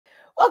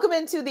Welcome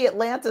into the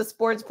Atlanta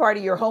Sports Party,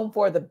 your home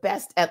for the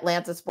best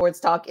Atlanta sports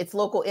talk. It's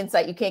local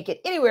insight you can't get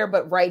anywhere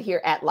but right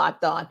here at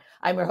Locked On.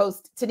 I'm your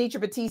host,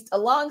 Tenitra Batiste.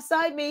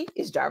 Alongside me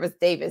is Jarvis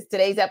Davis.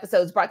 Today's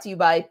episode is brought to you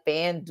by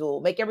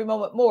FanDuel. Make every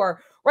moment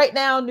more. Right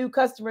now, new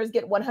customers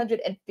get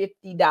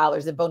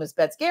 $150 in bonus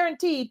bets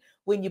guaranteed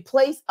when you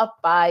place a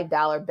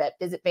 $5 bet.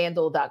 Visit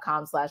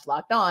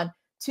FanDuel.com/LockedOn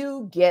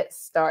to get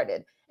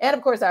started. And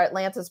of course, our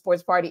Atlanta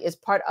Sports Party is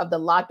part of the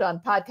Locked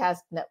On Podcast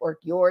Network,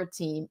 your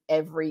team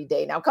every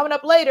day. Now, coming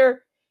up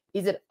later,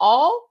 is it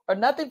all or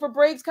nothing for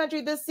Braves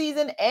country this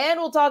season? And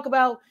we'll talk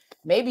about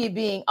maybe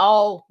being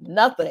all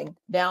nothing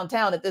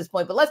downtown at this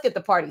point. But let's get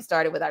the party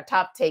started with our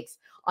top takes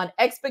on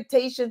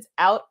expectations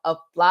out of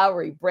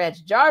Flowery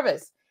Branch.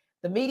 Jarvis,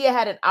 the media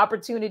had an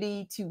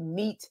opportunity to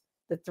meet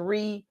the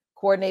three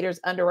coordinators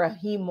under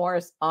Raheem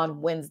Morris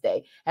on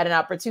Wednesday, had an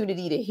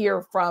opportunity to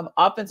hear from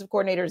offensive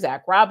coordinator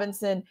Zac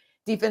Robinson,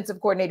 defensive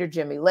coordinator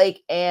Jimmy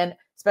Lake, and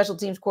special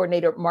teams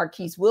coordinator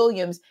Marquise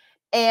Williams.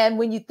 And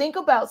when you think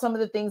about some of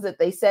the things that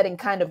they said and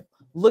kind of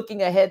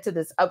looking ahead to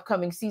this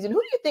upcoming season, who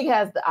do you think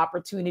has the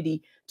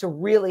opportunity to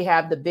really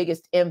have the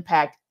biggest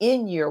impact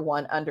in year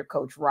one under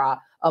Coach Ra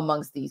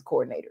amongst these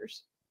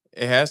coordinators?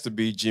 It has to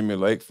be Jimmy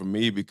Lake for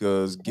me,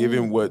 because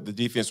given what the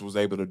defense was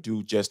able to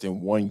do just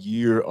in 1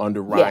 year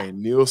under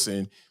Ryan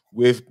Nielsen,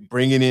 with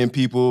bringing in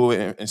people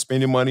and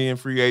spending money in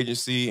free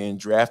agency and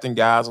drafting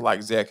guys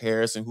like Zach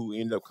Harrison, who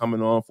ended up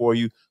coming on for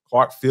you.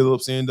 Clark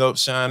Phillips ended up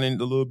shining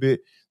a little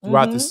bit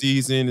throughout the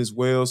season as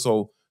well.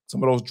 So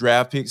some of those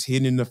draft picks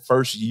hitting in the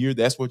first year,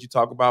 that's what you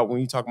talk about when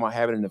you talk about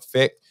having an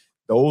effect.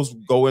 Those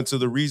go into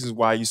the reasons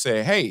why you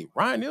say, hey,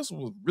 Ryan Nielsen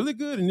was really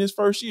good in his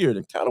first year.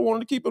 They kind of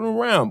wanted to keep him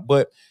around.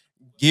 But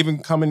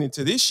given coming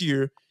into this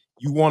year,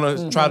 you want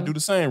to try to do the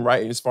same,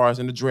 right? As far as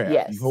in the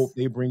draft, you hope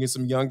they bring in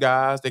some young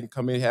guys. They can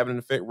come in, have an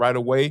effect right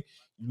away.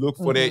 You look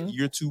for that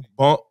year two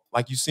bump,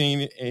 like you've seen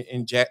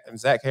in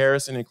Zach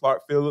Harrison and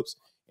Clark Phillips.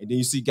 And then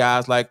you see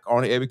guys like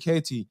Arnie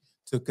Ebiketie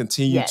to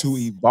continue to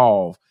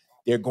evolve.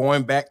 They're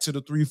going back to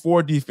the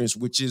 3-4 defense,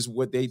 which is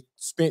what they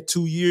spent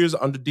 2 years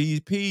under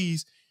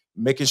DPs,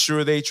 making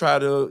sure they try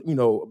to,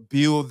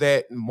 build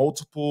that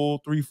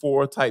multiple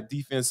 3-4 type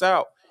defense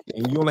out.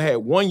 And you only had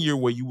 1 year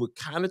where you were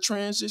kind of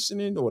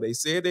transitioning, or they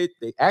said they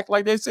act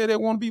like they said they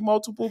want to be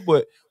multiple,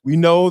 but we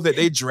know that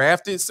they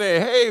drafted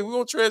saying, hey, we're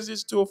going to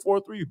transition to a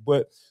 4-3.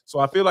 But so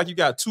I feel like you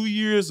got 2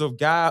 years of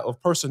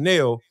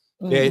personnel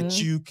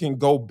that you can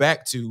go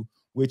back to,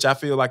 which I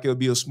feel like it'll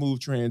be a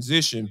smooth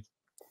transition.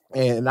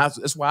 And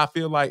that's why I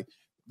feel like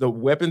the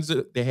weapons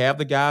that they have,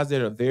 the guys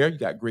that are there, you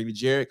got Grady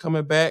Jarrett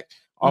coming back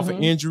off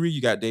an injury.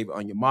 You got David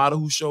Onyemata,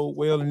 who showed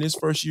well in his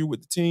first year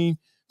with the team.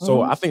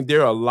 So I think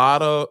there are a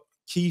lot of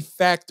key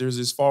factors,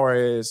 as far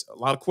as a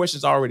lot of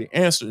questions already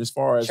answered as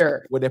far as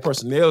what that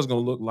personnel is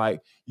going to look like.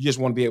 You just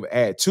want to be able to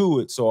add to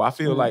it. So I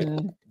feel like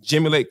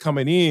Jimmy Lake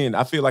coming in,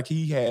 I feel like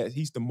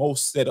he's the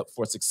most set up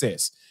for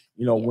success,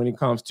 when it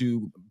comes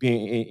to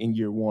being in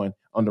year one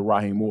under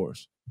Raheem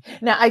Morris.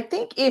 Now, I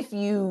think if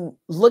you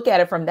look at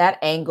it from that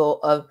angle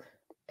of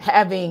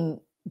having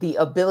the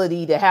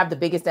ability to have the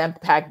biggest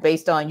impact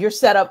based on you're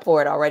set up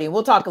for it already. And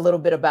we'll talk a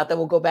little bit about that.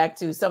 We'll go back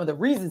to some of the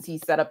reasons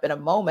he's set up in a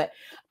moment.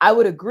 I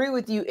would agree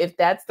with you if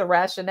that's the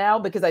rationale,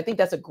 because I think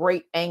that's a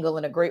great angle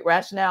and a great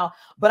rationale.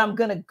 But I'm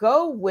going to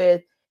go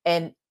with,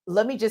 and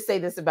let me just say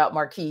this about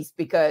Marquise,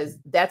 because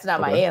that's not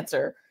my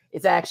answer.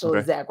 It's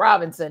actually Zac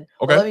Robinson.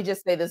 But let me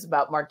just say this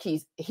about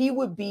Marquise. He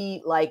would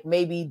be like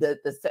maybe the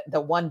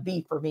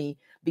 1B for me,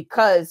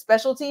 because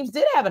special teams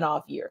did have an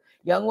off year.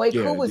 Younghoe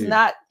Koo was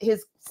not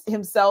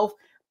himself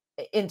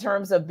in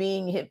terms of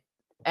being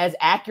as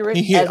accurate.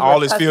 He hit as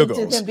all his field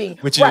goals,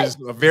 which is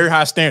a very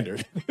high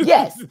standard.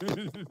 Yes,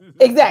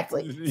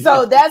 exactly.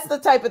 So that's the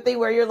type of thing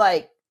where you're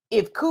like,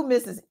 if Koo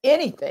misses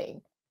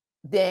anything,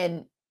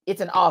 then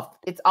it's off.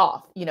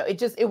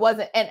 It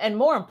wasn't. And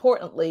more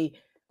importantly,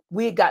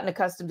 we had gotten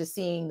accustomed to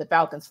seeing the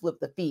Falcons flip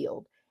the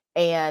field,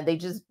 and they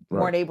just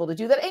weren't able to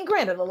do that. And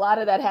granted, a lot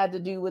of that had to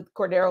do with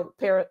Cordero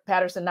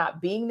Patterson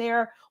not being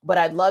there, but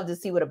I'd love to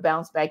see what a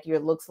bounce back year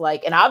looks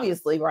like. And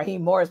obviously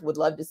Raheem Morris would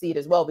love to see it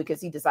as well,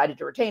 because he decided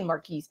to retain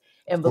Marquise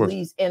and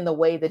believes in the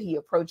way that he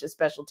approaches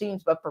special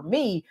teams. But for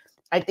me,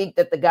 I think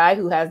that the guy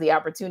who has the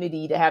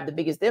opportunity to have the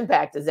biggest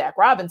impact is Zac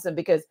Robinson,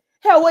 because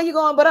hell, where you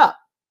going but up?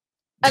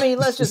 I mean,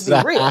 let's just be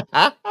real.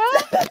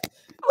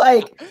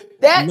 Like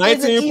that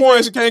 19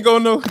 points, you can't go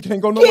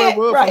nowhere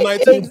for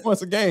 19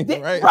 points a game,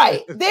 right?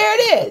 Right. There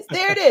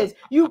it is.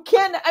 You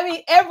can,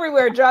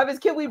 everywhere, Jarvis.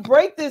 Can we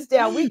break this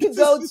down? We could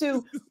go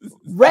to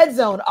red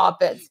zone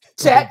offense.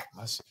 Check.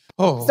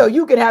 So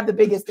you can have the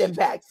biggest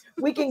impact.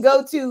 We can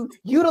go to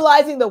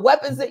utilizing the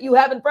weapons that you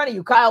have in front of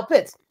you. Kyle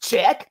Pitts.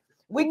 Check.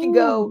 We can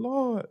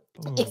go.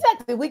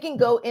 Exactly. We can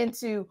go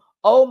into,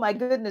 oh my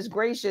goodness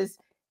gracious,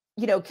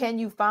 can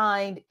you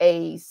find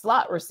a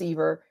slot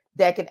receiver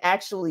that can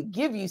actually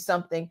give you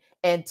something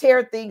and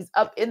tear things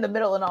up in the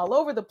middle and all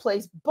over the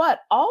place?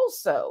 But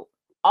also,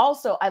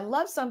 I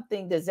love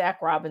something that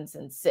Zac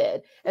Robinson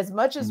said. As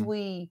much as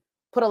we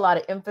put a lot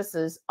of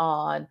emphasis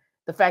on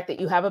the fact that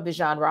you have a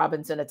Bijan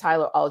Robinson, a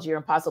Tyler Algier,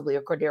 and possibly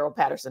a Cordero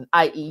Patterson,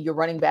 i.e. your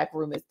running back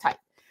room is tight.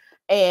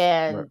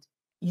 And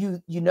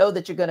you know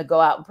that you're going to go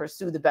out and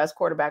pursue the best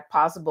quarterback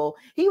possible.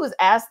 He was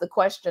asked the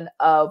question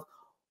of,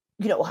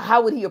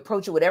 how would he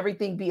approach it? Would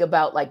everything be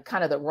about like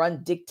kind of the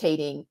run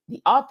dictating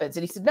the offense?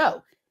 And he said,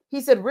 no. He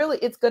said, really,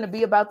 it's going to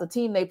be about the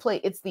team they play.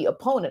 It's the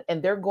opponent,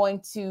 and they're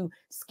going to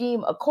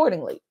scheme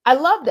accordingly. I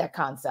love that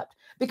concept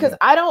because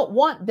I don't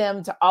want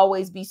them to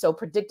always be so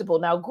predictable.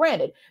 Now,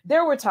 granted,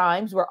 there were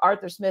times where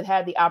Arthur Smith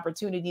had the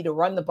opportunity to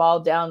run the ball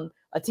down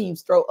a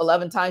team's throat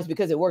 11 times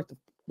because it worked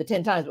the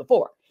 10 times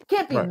before.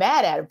 Can't be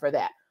mad at him for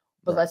that.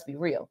 But let's be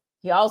real.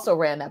 He also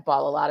ran that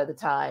ball a lot of the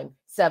time,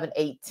 7,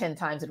 8, 10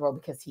 times in a row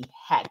because he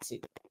had to.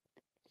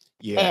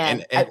 Yeah.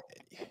 And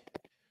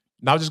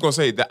I was just going to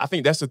say that I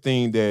think that's the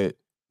thing that,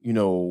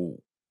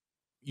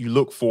 you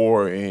look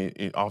for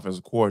in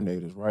offensive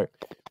coordinators, right?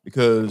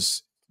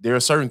 Because there are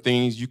certain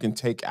things you can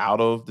take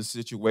out of the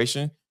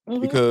situation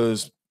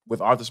because with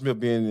Arthur Smith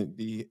being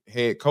the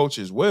head coach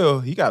as well,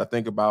 he got to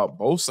think about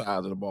both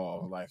sides of the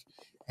ball. Like,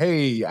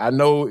 hey, I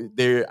know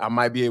I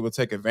might be able to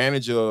take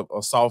advantage of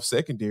a soft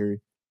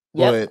secondary,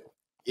 but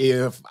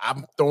if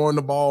I'm throwing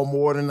the ball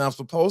more than I'm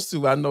supposed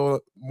to, I know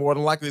more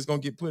than likely it's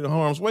going to get put in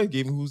harm's way,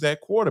 given who's that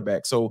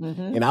quarterback. So,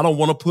 and I don't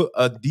want to put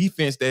a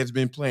defense that's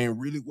been playing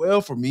really well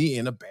for me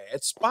in a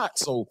bad spot.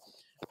 So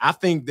I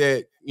think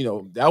that,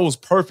 that was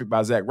perfect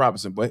by Zac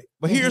Robinson. But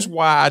here's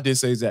why I did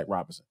say Zac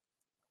Robinson.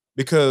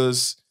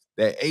 Because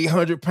that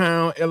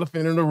 800-pound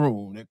elephant in the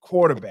room, that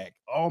quarterback,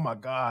 oh my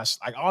gosh,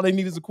 like all they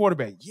need is a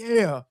quarterback.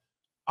 Yeah.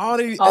 All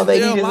they need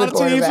a lot of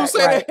teams who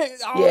say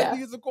that all they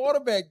need is a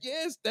quarterback.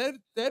 Yes, that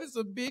is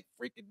a big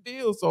freaking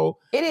deal. So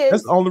it is.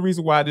 That's the only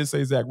reason why I did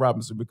say Zac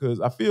Robinson,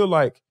 because I feel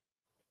like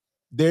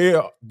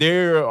there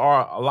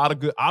are a lot of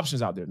good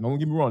options out there. Don't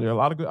get me wrong, there are a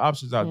lot of good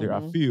options out there.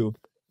 I feel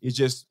it's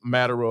just a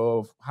matter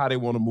of how they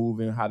want to move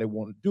and how they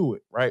want to do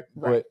it, right?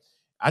 But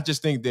I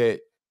just think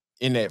that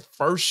in that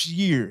first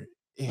year,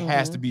 it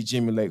has to be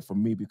Jimmy Lake for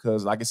me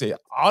because, like I said,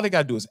 all they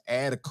got to do is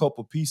add a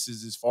couple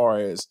pieces as far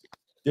as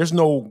there's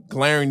no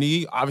glaring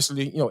need.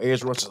 Obviously,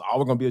 edge rush is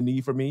always going to be a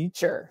need for me.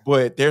 Sure.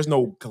 But there's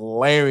no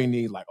glaring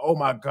need like, oh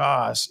my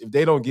gosh, if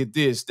they don't get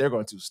this, they're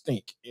going to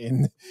stink.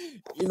 And,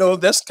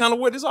 that's kind of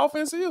what this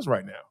offense is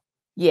right now.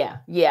 Yeah.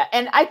 Yeah.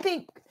 And I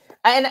think,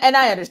 and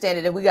I understand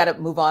it, and we got to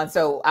move on.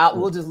 So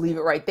we'll just leave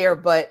it right there.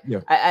 But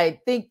I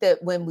think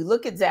that when we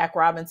look at Zac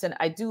Robinson,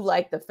 I do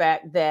like the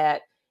fact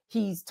that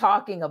he's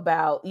talking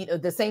about,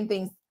 the same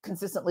things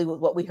consistently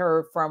with what we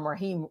heard from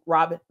Raheem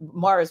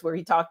Morris, where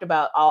he talked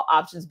about all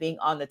options being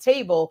on the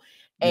table.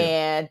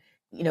 And,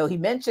 he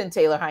mentioned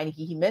Taylor Heineke,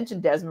 he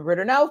mentioned Desmond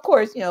Ridder. Now, of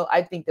course,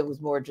 I think that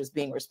was more just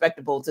being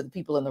respectable to the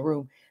people in the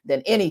room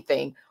than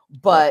anything.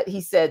 But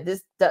he said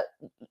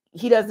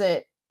he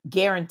doesn't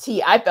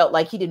guarantee. I felt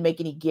like he didn't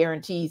make any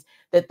guarantees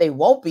that they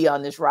won't be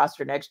on this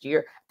roster next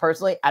year.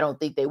 Personally, I don't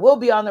think they will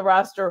be on the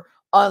roster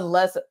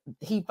unless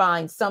he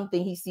finds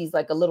something he sees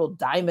like a little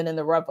diamond in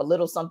the rough, a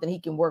little something he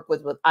can work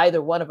with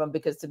either one of them,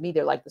 because to me,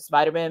 they're like the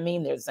Spider-Man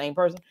meme. They're the same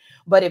person.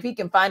 But if he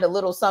can find a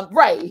little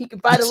something, he can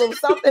find a little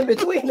something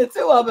between the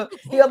two of them,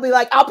 he'll be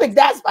like, I'll pick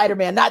that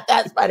Spider-Man, not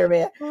that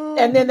Spider-Man.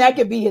 And then that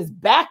could be his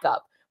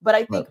backup. But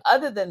I think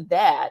other than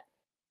that,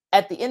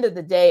 at the end of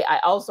the day, I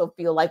also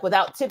feel like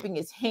without tipping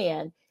his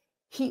hand,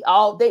 they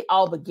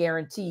all but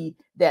guaranteed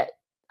that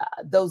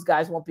those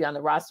guys won't be on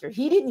the roster.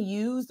 He didn't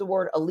use the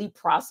word elite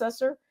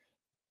processor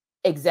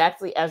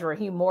exactly as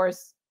Raheem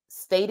Morris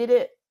stated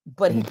it,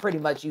 but he pretty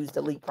much used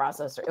elite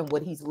processor and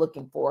what he's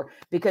looking for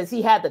because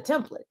he had the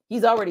template.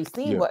 He's already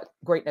seen what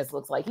greatness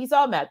looks like. He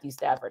saw Matthew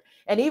Stafford.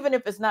 And even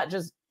if it's not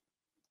just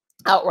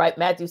outright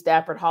Matthew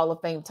Stafford Hall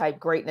of Fame type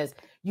greatness,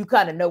 you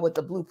kind of know what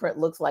the blueprint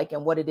looks like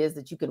and what it is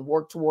that you can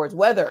work towards,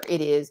 whether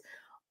it is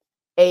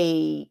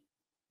a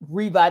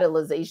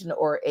revitalization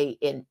or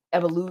an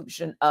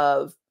evolution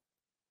of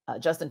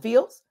Justin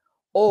Fields,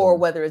 or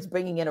whether it's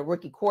bringing in a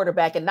rookie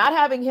quarterback and not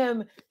having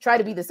him try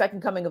to be the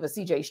second coming of a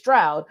CJ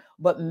Stroud,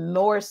 but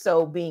more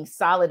so being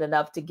solid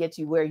enough to get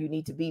you where you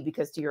need to be,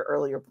 because to your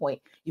earlier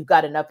point, you've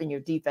got enough in your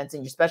defense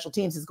and your special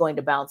teams is going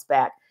to bounce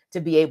back to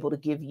be able to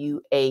give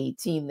you a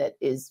team that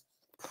is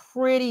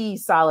pretty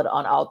solid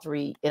in all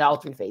three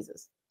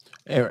phases.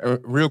 And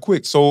real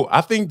quick. So I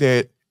think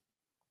that,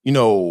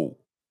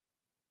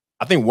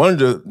 I think one of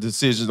the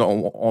decisions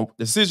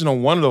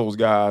on one of those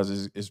guys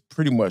is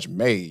pretty much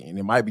made, and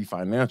it might be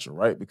financial,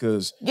 right?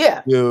 Because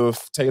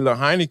if Taylor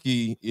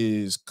Heineke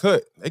is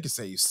cut, they could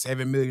save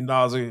 $7 million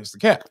against the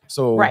cap.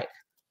 So,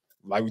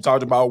 like we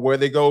talked about where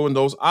they go in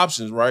those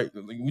options, right?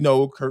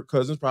 Kirk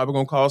Cousins probably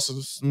gonna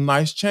cost some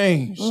nice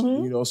change,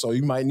 so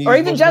you might need, or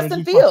even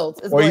Justin Fields,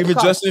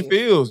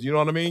 Fields. You know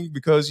what I mean?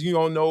 Because you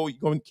don't know,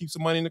 you're gonna keep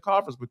some money in the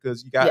coffers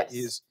because you got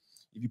his.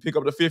 If you pick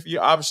up the 5th-year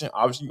option,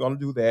 obviously you're going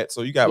to do that.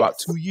 So you got about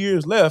 2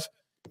 years left.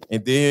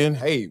 And then,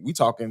 hey, we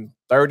talking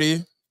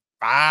 $35,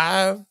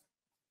 $40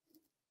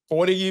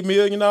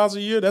 million a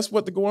year. That's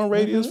what the going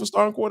rate is for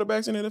starting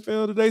quarterbacks in the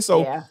NFL today.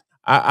 So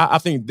I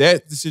think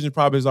that decision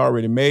probably is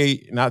already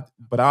made.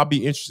 But I'll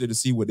be interested to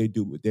see what they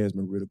do with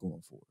Desmond Ridder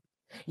going forward.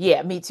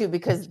 Yeah, me too.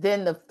 Because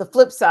then the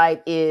flip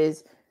side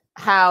is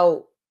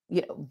how,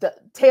 the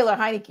Taylor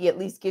Heineke at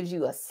least gives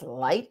you a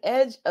slight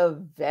edge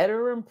of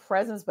veteran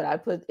presence, but I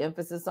put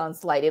emphasis on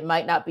slight. It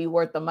might not be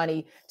worth the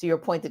money, to your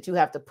point, that you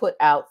have to put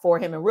out for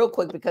him. And real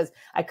quick, because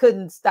I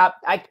could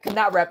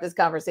not wrap this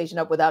conversation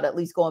up without at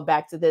least going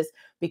back to this,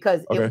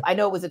 because I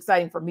know it was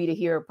exciting for me to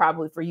hear,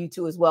 probably for you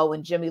too as well,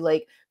 when Jimmy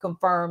Lake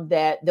confirmed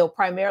that they'll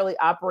primarily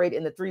operate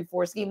in the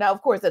 3-4 scheme. Now,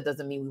 of course, that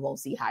doesn't mean we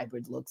won't see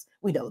hybrid looks.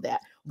 We know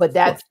that, but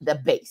that's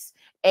the base.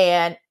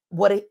 And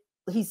what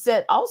he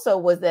said also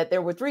was that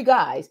there were 3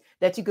 guys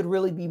that you could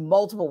really be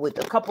multiple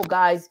with. A couple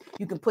guys,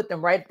 you can put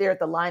them right there at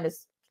the line of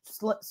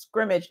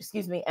scrimmage,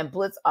 and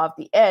blitz off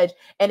the edge.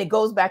 And it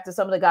goes back to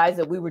some of the guys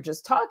that we were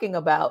just talking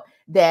about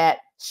that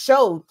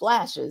showed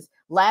flashes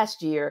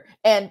last year,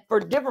 and for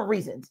different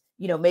reasons,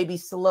 maybe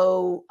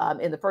slow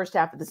in the first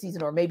half of the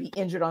season, or maybe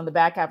injured on the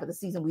back half of the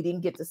season. We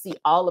didn't get to see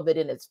all of it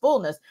in its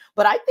fullness,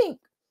 but I think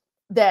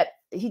that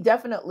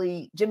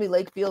Jimmy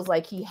Lake feels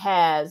like he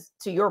has,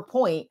 to your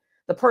point,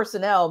 the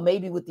personnel,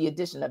 maybe with the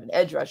addition of an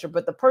edge rusher,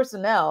 but the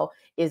personnel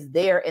is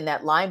there in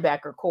that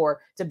linebacker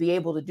core to be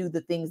able to do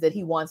the things that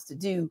he wants to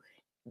do,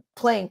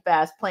 playing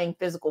fast, playing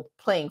physical,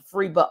 playing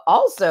free, but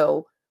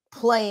also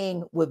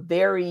playing with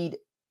varied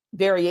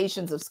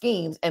variations of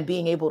schemes and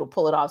being able to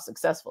pull it off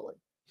successfully.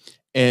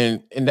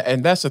 And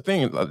that's the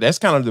thing. That's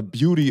kind of the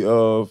beauty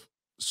of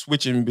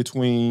switching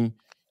between,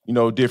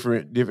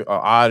 different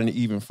odd and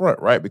even front,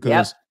 right?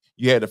 Because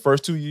you had the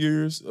first 2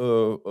 years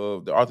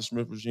of the Arthur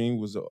Smith regime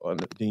was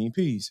under Dean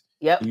Pease.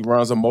 Yep. He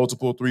runs a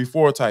multiple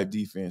 3-4 type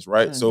defense,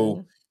 right? Mm-hmm.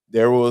 So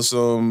there was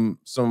some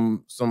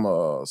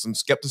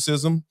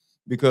skepticism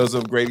because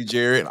of Grady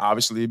Jarrett,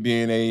 obviously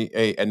being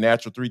a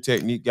natural 3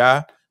 technique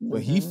guy,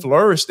 but he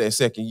flourished that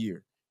second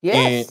year.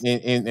 Yes.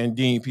 And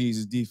Dean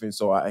Pease's defense.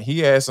 So he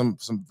had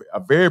a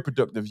very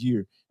productive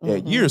year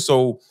that year.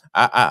 So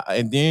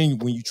and then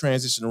when you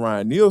transition to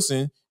Ryan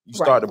Nielsen, you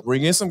start to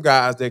bring in some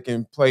guys that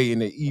can play in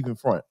the even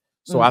front.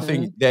 So I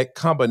think that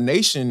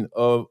combination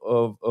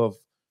of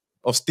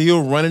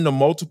still running the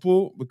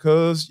multiple,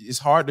 because it's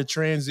hard to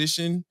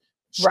transition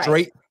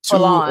straight to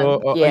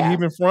a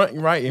even front,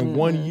 right, in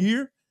 1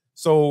 year.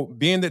 So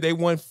being that they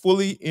weren't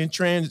fully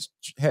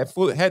hadn't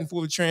fully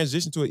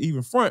transitioned to an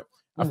even front,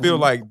 I feel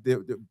like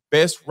the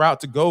best route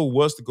to go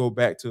was to go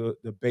back to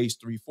the base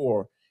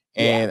 3-4.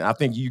 And I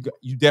think you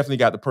definitely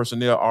got the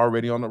personnel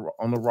already on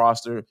the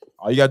roster.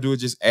 All you gotta do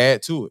is just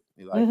add to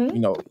it. Like,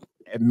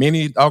 as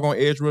many doggone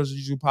edge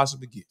rushers you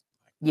possibly get.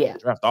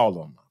 Draft all of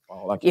them.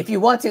 If you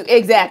want to,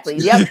 exactly.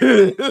 Yep.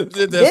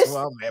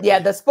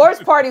 The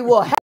sports party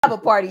will have a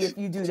party if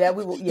you do that.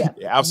 We will. Yeah,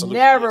 absolutely.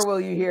 Never will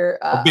you hear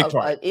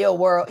an ill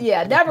word.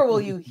 Yeah, never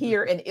will you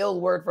hear an ill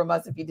word from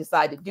us if you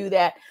decide to do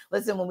that.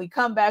 Listen, when we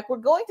come back, we're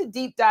going to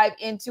deep dive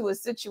into a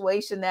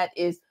situation that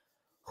is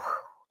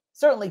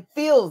certainly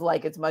feels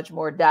like it's much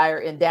more dire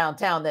in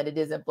downtown than it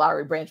is in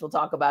Flowery Branch. We'll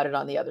talk about it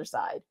on the other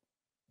side.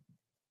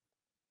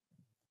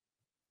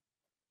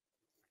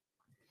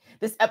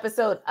 This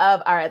episode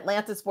of our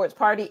Atlanta Sports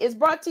Party is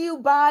brought to you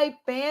by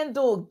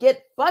FanDuel.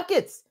 Get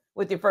buckets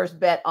with your first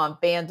bet on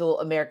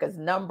FanDuel, America's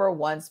 #1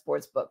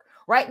 sportsbook.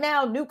 Right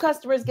now, new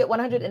customers get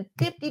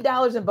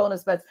 $150 in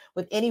bonus bets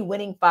with any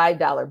winning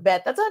 $5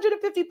 bet. That's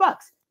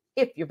 $150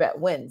 if your bet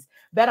wins.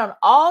 Bet on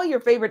all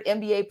your favorite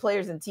NBA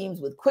players and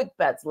teams with quick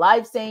bets,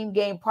 live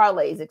same-game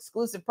parlays,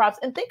 exclusive props.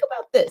 And think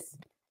about this.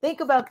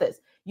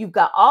 You've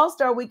got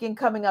All-Star Weekend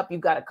coming up.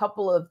 You've got a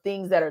couple of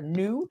things that are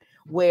new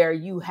where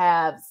you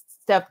have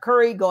Steph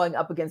Curry going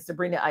up against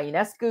Sabrina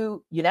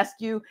Ionescu,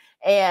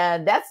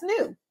 and that's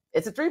new.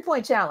 It's a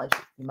 3-point challenge.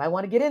 You might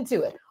want to get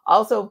into it.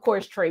 Also, of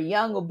course, Trae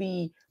Young will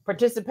be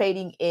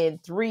participating in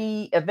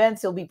 3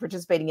 events. He'll be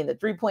participating in the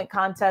 3-point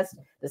contest,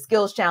 the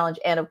skills challenge,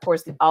 and of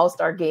course, the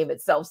All-Star game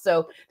itself.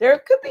 So there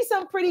could be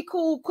some pretty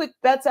cool quick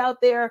bets out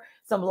there,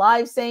 some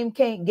live same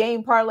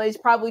game parlays,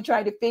 probably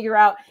trying to figure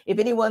out if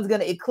anyone's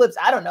going to eclipse,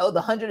 I don't know,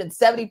 the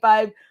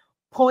 175-point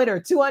or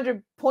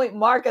 200-point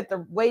mark at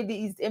the way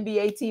these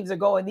NBA teams are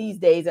going these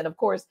days. And of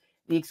course,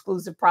 the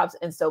exclusive props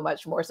and so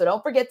much more. So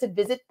don't forget to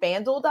visit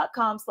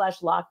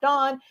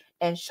FanDuel.com/lockedon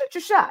and shoot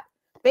your shot.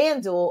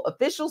 FanDuel,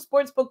 official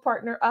sportsbook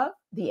partner of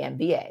the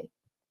NBA.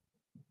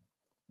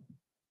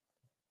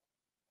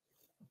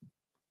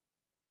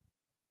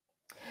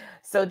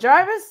 So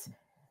Jarvis,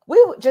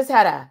 we just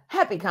had a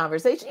happy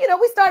conversation.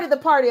 We started the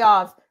party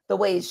off the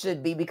way it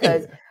should be,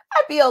 because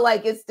I feel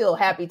like it's still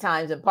happy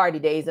times and party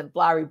days in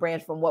Flowery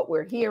Branch from what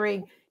we're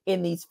hearing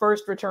in these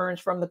first returns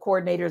from the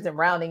coordinators and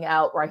rounding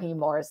out Raheem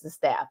Morris, the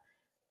staff.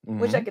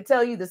 Wish I could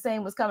tell you the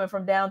same was coming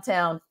from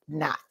downtown.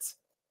 Not.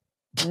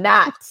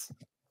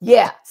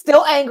 Yeah,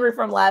 still angry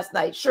from last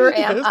night. Sure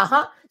am.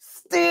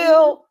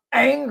 Still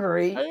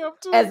angry. I am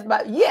too. As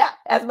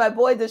my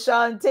boy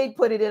Deshaun Tate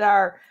put it in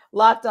our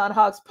Locked On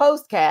Hawks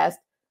postcast,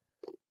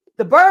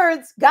 the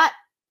birds got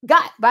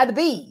by the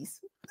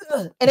bees.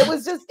 And it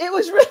was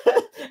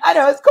I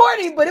know it's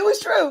corny, but it was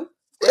true.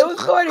 It was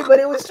corny, but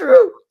it was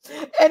true.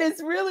 And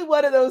it's really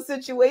one of those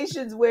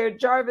situations where,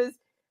 Jarvis,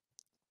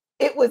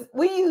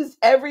 we used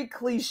every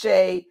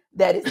cliche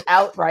that is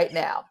out right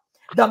now.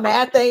 The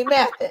math ain't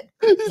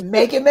mathing.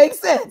 Make it make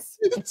sense.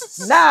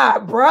 Nah,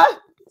 bro,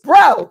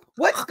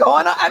 what's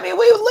going on? I mean,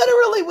 we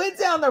literally went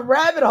down the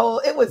rabbit hole.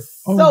 It was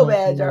so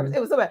bad, Jarvis. It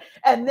was so bad.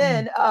 And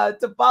then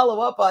to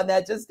follow up on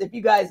that, just if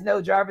you guys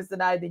know Jarvis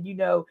and I, then you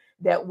know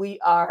that we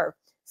are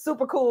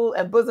super cool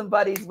and bosom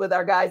buddies with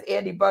our guys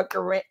Andy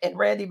Bucker and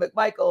Randy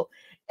McMichael.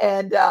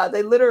 And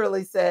they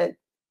literally said,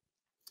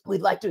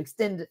 we'd like to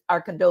extend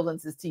our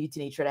condolences to you,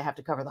 Tenitra, to have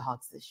to cover the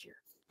Hawks this year.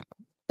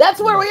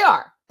 That's where we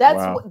are.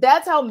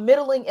 That's how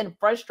middling and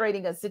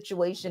frustrating a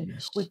situation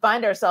we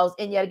find ourselves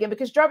in yet again.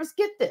 Because Jarvis,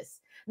 get this.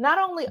 Not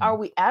only are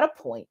we at a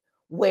point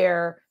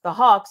where the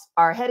Hawks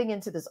are heading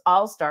into this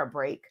all-star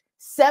break,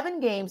 7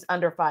 games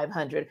under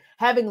 500,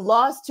 having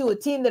lost to a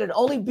team that had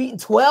only beaten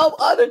 12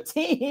 other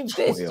teams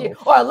this year,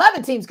 or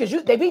 11 teams,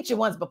 because they beat you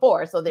once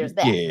before. So there's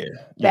that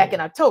back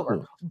in October.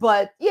 Yeah.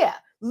 But yeah,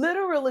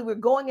 literally we're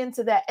going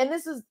into that. And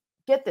this is,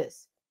 get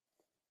this,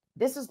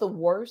 this is the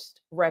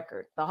worst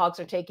record the Hawks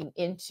are taking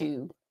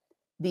into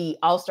the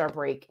all-star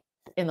break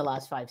in the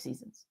last 5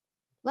 seasons.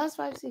 Last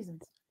 5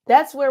 seasons.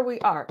 That's where we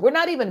are. We're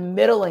not even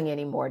middling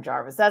anymore,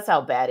 Jarvis. That's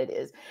how bad it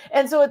is.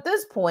 And so at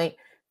this point,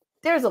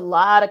 there's a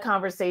lot of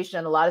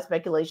conversation, a lot of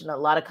speculation, a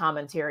lot of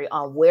commentary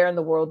on where in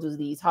the world do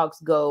these Hawks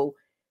go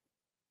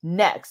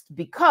next,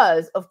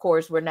 because of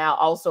course we're now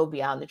also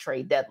beyond the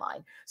trade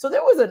deadline. So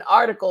there was an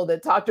article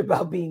that talked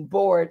about being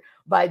bored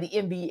by the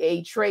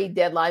NBA trade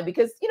deadline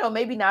because, you know,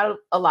 maybe not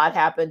a lot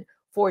happened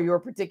for your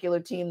particular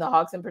team. The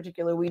Hawks in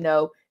particular, we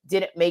know,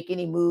 didn't make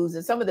any moves.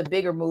 And some of the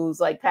bigger moves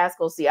like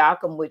Pascal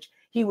Siakam, which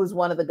he was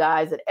one of the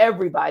guys that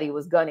everybody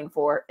was gunning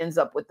for, ends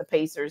up with the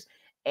Pacers.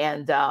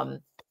 And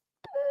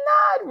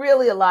not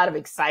really a lot of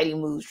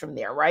exciting moves from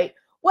there, right?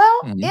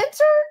 Well,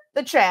 enter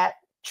the chat,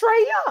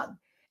 Trae Young.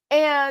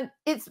 And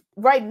it's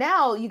right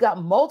now, you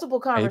got multiple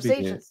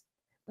conversations.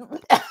 Well,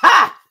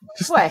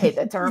 I hate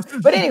that term.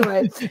 But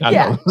anyway,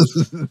 yeah.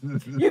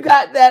 You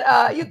got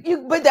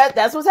that. But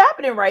that's what's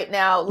happening right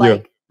now.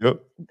 Like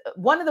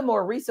one of the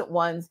more recent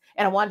ones,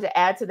 and I wanted to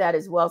add to that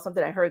as well,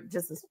 something I heard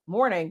just this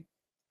morning.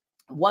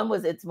 One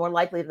was it's more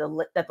likely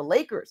that the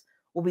Lakers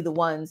will be the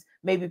ones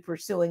maybe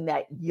pursuing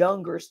that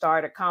younger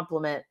star to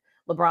complement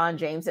LeBron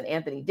James and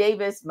Anthony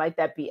Davis. Might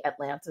that be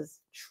Atlanta's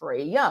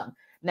Trae Young?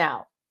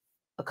 Now,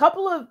 a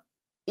couple of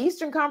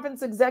Eastern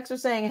Conference execs are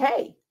saying,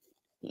 hey,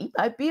 he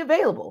might be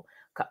available.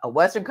 A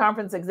Western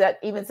Conference exec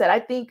even said, I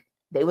think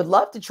they would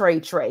love to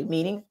trade Trae,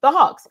 meaning the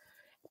Hawks.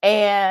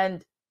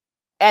 And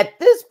at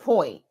this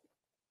point,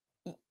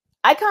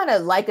 I kind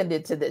of likened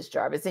it to this,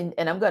 Jarvis, and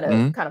I'm going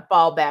to kind of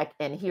fall back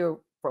and hear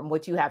from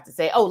what you have to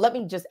say. Oh, let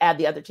me just add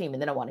the other team,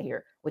 and then I want to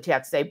hear what you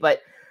have to say.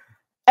 But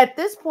at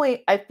this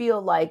point, I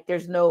feel like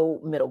there's no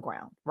middle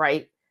ground,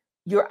 right?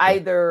 You're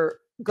either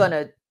going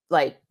to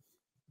like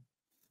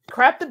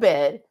crap the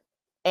bed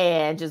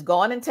and just go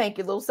on and tank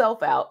your little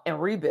self out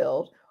and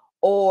rebuild,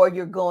 or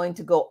you're going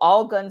to go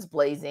all guns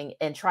blazing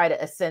and try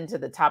to ascend to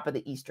the top of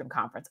the Eastern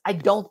Conference. I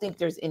don't think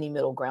there's any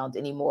middle ground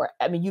anymore.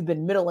 I mean, you've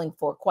been middling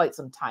for quite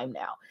some time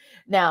now.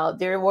 Now,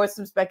 there was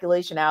some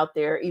speculation out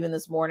there, even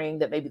this morning,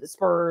 that maybe the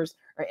Spurs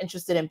are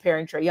interested in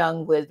pairing Trae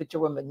Young with Victor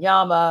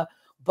Wembanyama,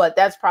 but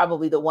that's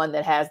probably the one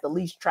that has the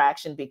least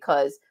traction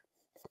because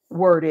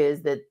word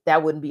is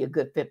that wouldn't be a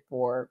good fit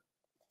for,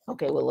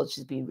 okay, well, let's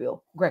just be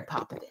real, Greg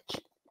Popovich.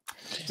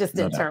 Just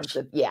in terms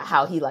of,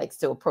 how he likes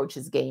to approach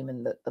his game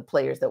and the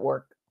players that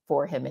work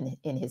for him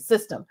in his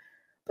system.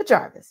 But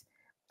Jarvis,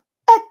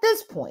 at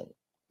this point,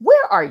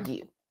 where are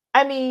you?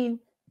 I mean,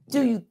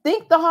 do you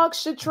think the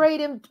Hawks should trade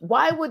him?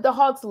 Why would the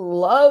Hawks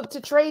love to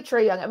trade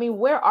Trae Young? I mean,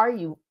 where are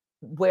you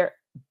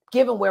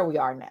given where we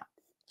are now?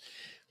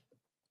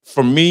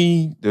 For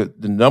me, the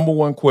number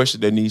one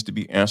question that needs to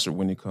be answered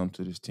when it comes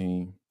to this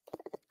team,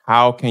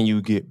 how can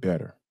you get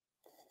better?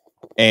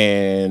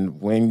 And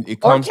when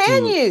it comes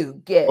can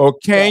you get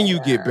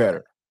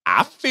better?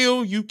 I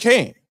feel you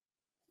can.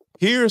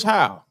 Here's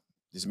how.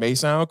 This may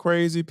sound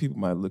crazy. People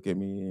might look at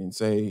me and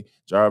say,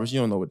 Jarvis, you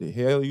don't know what the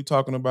hell you're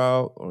talking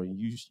about, or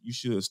you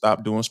should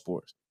stop doing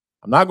sports.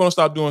 I'm not going to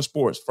stop doing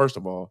sports, first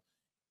of all.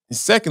 And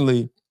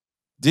secondly,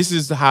 this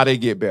is how they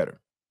get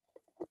better.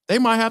 They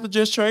might have to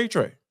just trade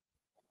Trae.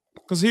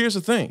 Because here's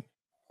the thing.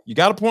 You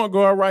got a point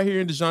guard right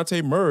here in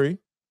DeJounte Murray,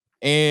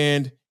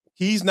 and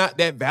he's not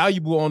that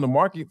valuable on the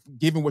market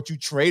given what you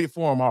traded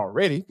for him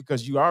already,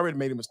 because you already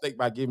made a mistake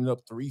by giving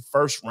up 3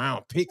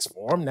 first-round picks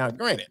for him. Now,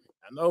 granted,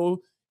 I know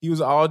he was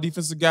an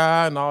all-defensive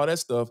guy and all that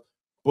stuff,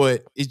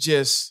 but it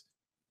just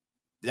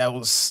that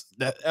was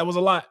a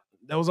lot.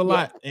 That was a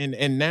lot.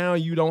 And now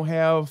you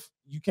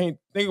can't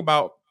think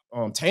about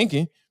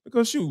tanking,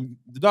 because shoot,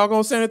 the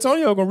doggone San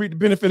Antonio gonna reap the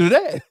benefit of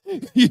that.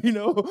 in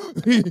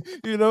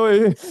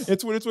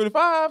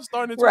 2025,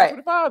 starting in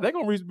 2025, they're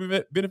gonna reap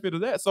the benefit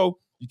of that. So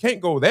you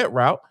can't go that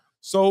route.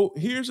 So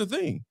here's the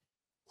thing: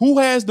 who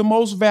has the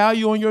most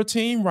value on your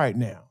team right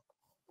now?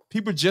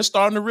 People just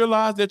starting to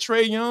realize that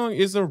Trae Young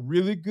is a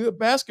really good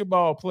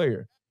basketball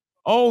player.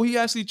 Oh, he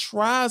actually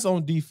tries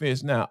on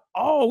defense now.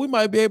 Oh, we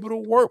might be able to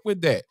work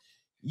with that.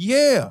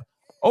 Yeah.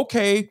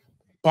 Okay,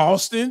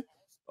 Boston.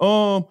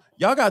 y'all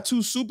got two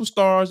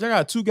superstars. Y'all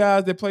got two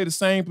guys that play the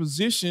same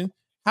position.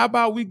 How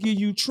about we give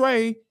you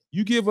Trae?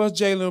 You give us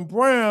Jaylen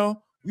Brown.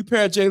 We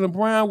pair Jaylen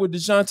Brown with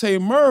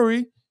DeJounte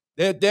Murray.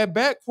 That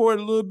backcourt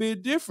a little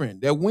bit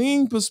different. That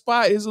wing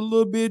spot is a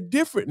little bit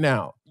different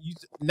now.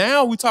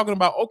 Now we're talking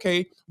about,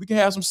 okay, we can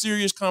have some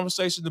serious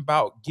conversations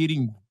about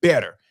getting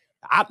better.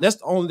 That's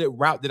the only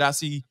route that I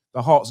see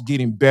the Hawks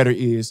getting better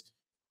is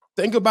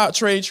think about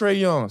Trae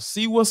Young.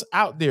 See what's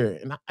out there.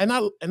 And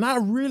I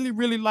really,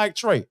 really like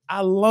Trae.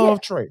 I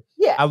love Trae.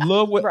 Yeah. I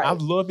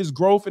love his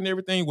growth and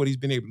everything, what he's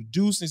been able to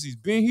do since he's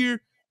been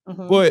here.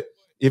 Mm-hmm. But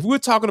if we're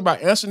talking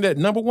about answering that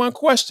number one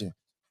question,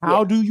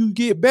 how do you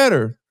get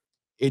better?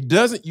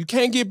 You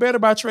can't get better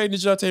by trading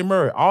DeJounte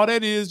Murray. All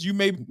that is, you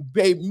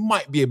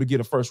might be able to get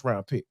a first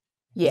round pick.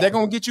 Yeah. Is that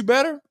going to get you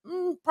better?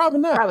 Probably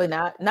not. Probably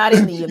not. Not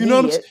in the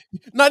immediate.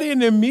 Not in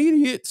the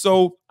immediate.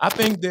 So I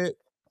think that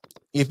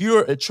if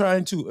you're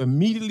trying to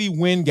immediately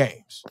win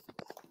games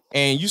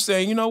and you're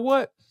saying, you know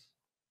what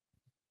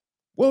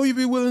will you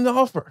be willing to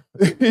offer?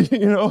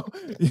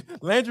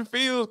 Landry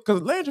Fields,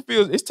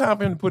 it's time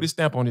for him to put his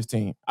stamp on his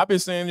team. I've been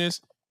saying this,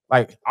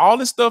 like all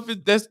this stuff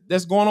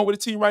that's going on with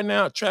the team right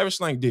now. Travis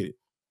Schlenk did it,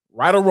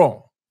 right or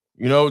wrong.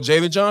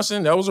 Jalen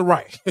Johnson, that was a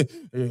right.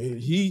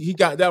 he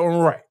got that one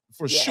right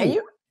for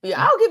sure.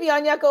 I'll give you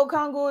Onyeka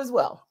Okongwu as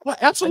well.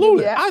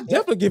 Absolutely, I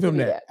definitely give him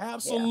that.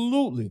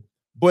 Absolutely. Yeah.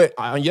 But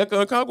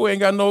Onyeka Okongwu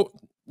ain't got no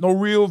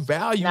real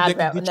value that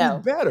can get you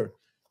better.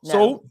 No.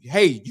 So,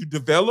 hey, you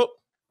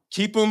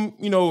keep them,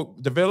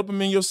 develop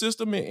them in your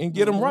system and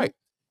get them right.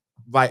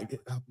 Like,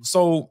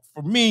 so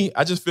for me,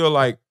 I just feel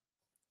like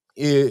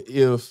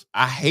if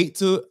I hate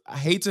to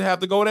have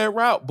to go that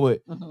route,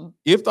 but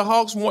if the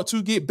Hawks want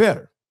to get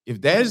better,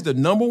 if that is the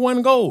number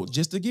one goal,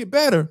 just to get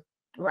better,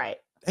 right,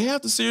 they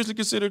have to seriously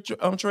consider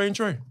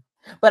Trae.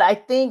 But I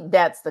think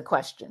that's the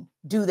question.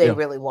 Do they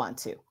really want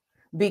to?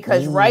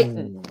 Because I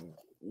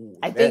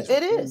think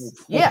it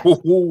is. Yeah.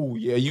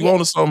 You on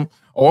to something.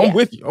 I'm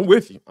with you.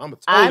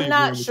 I'm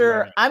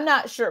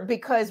not sure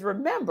because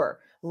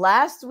remember,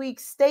 last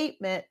week's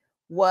statement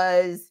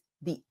was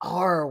the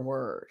R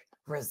word,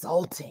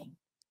 resulting.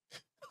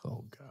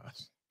 Oh gosh.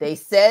 They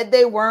said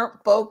they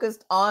weren't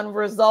focused on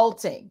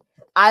resulting.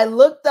 I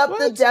looked up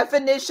the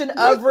definition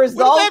of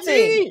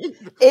resulting.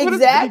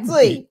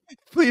 Exactly.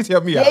 Please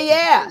help me out.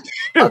 Yeah.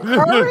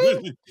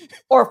 Occurring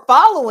or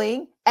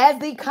following as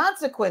the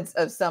consequence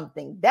of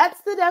something.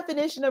 That's the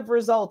definition of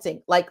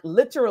resulting. Like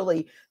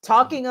literally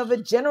talking of a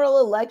general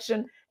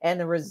election and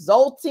the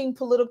resulting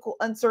political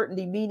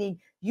uncertainty, meaning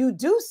you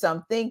do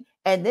something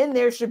and then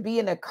there should be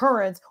an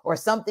occurrence or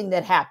something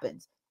that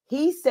happens.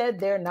 He said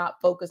they're not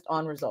focused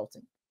on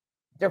resulting.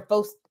 They're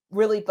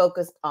really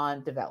focused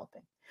on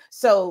developing.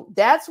 So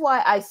that's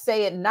why I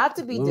say it not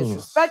to be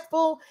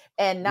disrespectful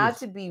and not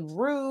to be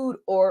rude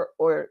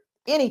or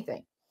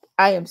anything.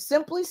 I am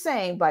simply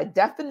saying by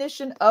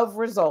definition of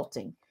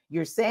resulting,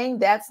 you're saying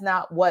that's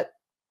not what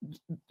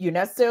you're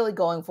necessarily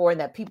going for and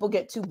that people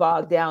get too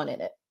bogged down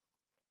in it.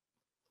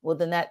 Well,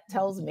 then that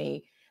tells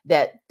me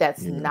that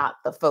that's not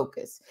the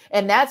focus.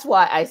 And that's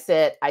why I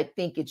said I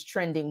think it's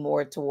trending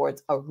more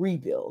towards a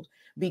rebuild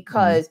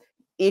because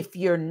if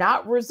you're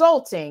not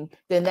resulting,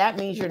 then that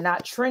means you're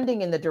not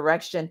trending in the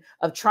direction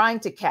of trying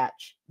to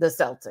catch the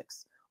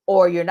Celtics,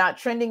 or you're not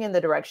trending in the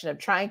direction of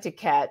trying to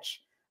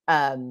catch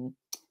the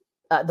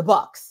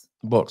Bucks.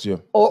 Bucks, yeah.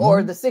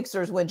 Or the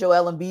Sixers when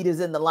Joel Embiid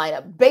is in the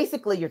lineup.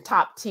 Basically, your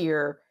top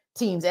tier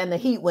teams and the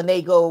Heat when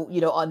they go,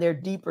 on their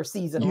deeper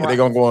season. Yeah, they're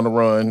gonna go on the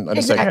run.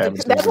 Exactly.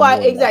 That's why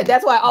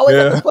I always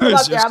have to put them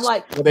up there. I'm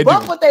like,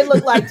 look what they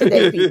look like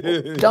today,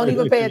 people. Don't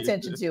even pay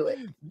attention to it.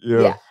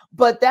 Yeah.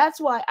 But that's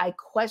why I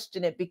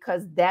question it,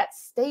 because that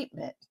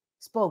statement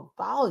spoke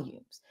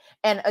volumes.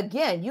 And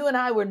again, you and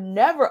I were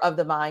never of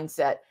the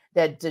mindset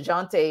that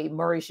DeJounte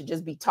Murray should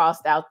just be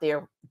tossed out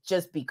there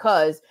just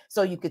because,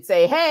 so you could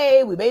say,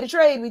 hey, we made a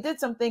trade, we did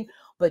something.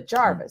 But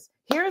Jarvis,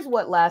 here's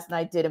what last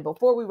night did. And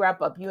before we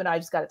wrap up, you and I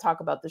just got to talk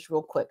about this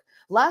real quick.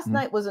 Last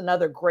night was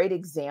another great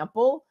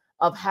example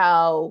of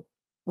how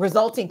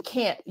resulting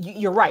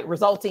you're right.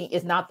 Resulting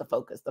is not the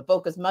focus. The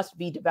focus must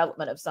be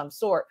development of some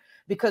sort,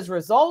 because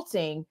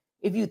resulting,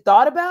 if you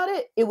thought about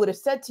it, it would have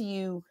said to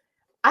you,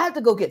 I have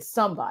to go get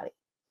somebody.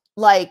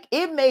 Like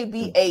it may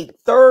be a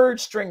third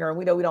stringer. And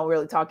we know we don't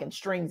really talk in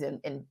strings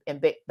in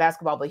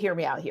basketball, but hear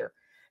me out here.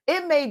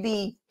 It may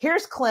be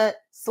here's Clint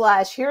 /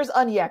 here's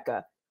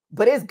Onyeka,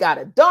 but it's got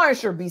to darn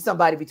sure be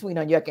somebody between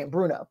Onyeka and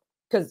Bruno.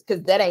 Because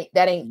that ain't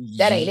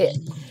it.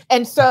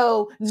 And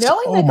so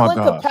knowing that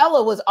Clint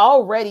Capella was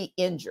already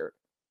injured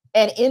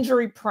and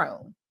injury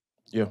prone,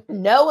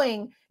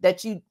 knowing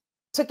that you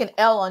took an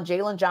L on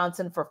Jalen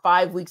Johnson for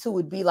 5 weeks, who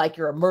would be like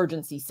your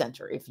emergency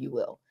center, if you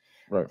will.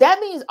 Right. That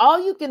means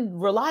all you can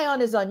rely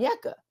on is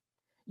Onyeka.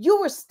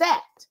 You were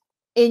stacked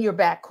in your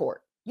backcourt.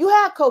 You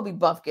had Kobe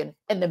Buffkin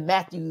and the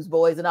Matthews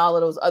boys and all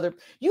of those other.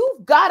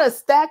 You've got us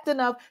stacked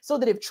enough so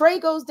that if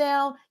Trae goes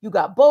down, you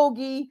got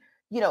Bogey.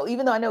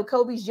 Even though I know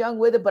Kobe's young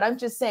with it, but I'm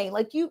just saying,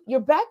 like your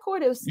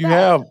backcourt is stacked. You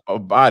have a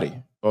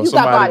body. or You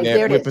got somebody bodies. that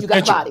There it with is. You got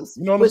potential. bodies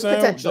You know what I'm with saying?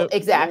 potential.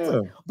 Exactly.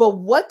 Yeah. But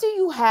what do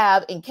you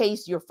have in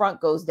case your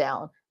front goes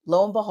down?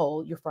 Lo and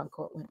behold, your front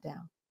court went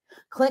down.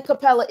 Clint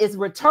Capella is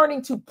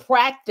returning to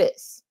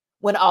practice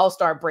when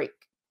All-Star break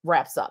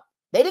wraps up.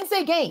 They didn't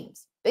say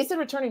games. They said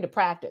returning to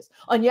practice.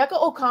 Onyeka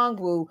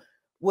Okongwu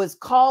was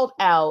called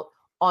out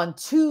on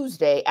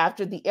Tuesday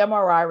after the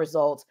MRI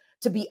results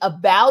to be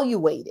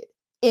evaluated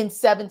in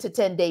 7 to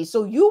 10 days.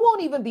 So you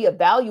won't even be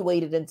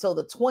evaluated until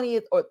the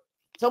 20th or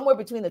somewhere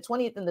between the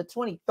 20th and the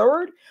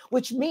 23rd,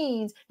 which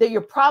means that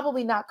you're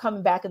probably not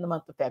coming back in the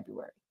month of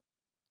February.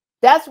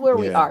 That's where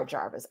we are,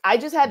 Jarvis. I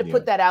just had to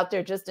put that out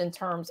there just in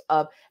terms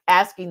of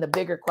asking the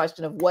bigger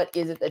question of what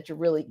is it that you're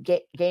really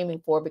gaming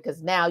for,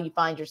 because now you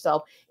find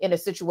yourself in a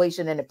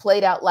situation, and it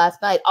played out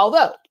last night,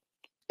 although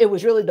it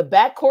was really the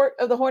backcourt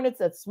of the Hornets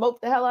that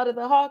smoked the hell out of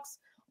the Hawks.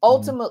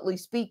 Ultimately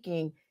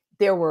speaking,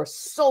 there were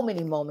so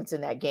many moments in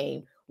that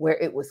game where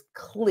it was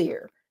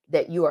clear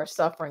that you are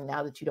suffering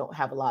now that you don't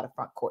have a lot of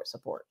front court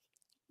support.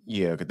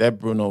 Yeah, because that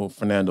Bruno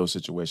Fernando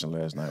situation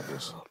last night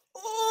was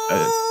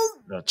an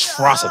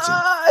atrocity.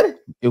 God.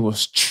 It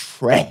was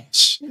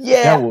trash.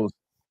 Yeah. That was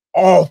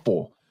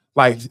awful.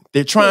 Like,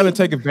 they're trying to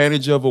take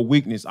advantage of a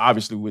weakness,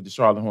 obviously, with the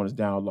Charlotte Hornets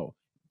down low.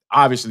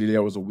 Obviously,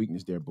 there was a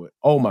weakness there, but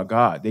oh my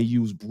God, they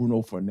used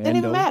Bruno Fernando didn't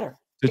even matter.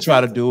 to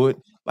try to do it.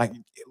 Like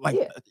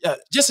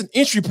just an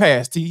entry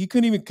pass, T. He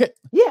couldn't even cut.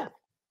 Yeah.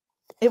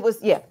 It was,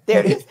 there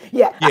it is.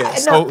 Yeah.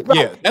 That's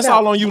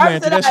all on you,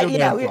 Lance. That's your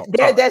there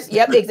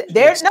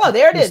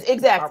it is.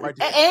 Exactly.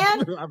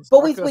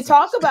 But we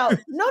talk about,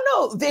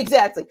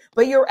 exactly.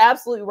 But you're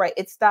absolutely right.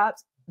 It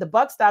stops. The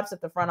buck stops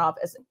at the front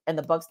office, and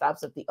the buck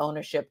stops at the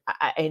ownership.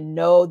 I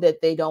know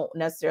that they don't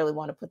necessarily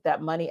want to put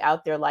that money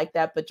out there like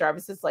that, but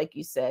Jarvis, is like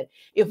you said,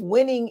 if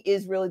winning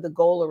is really the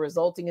goal, or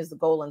resulting is the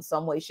goal in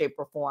some way, shape,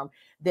 or form,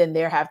 then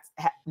there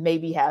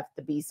maybe have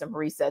to be some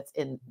resets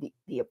in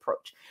the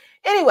approach.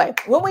 Anyway,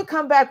 when we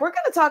come back, we're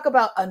going to talk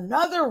about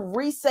another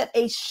reset,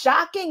 a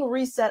shocking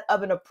reset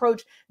of an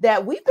approach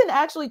that we've been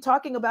actually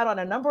talking about on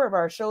a number of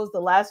our shows the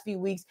last few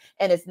weeks,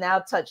 and it's now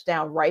touched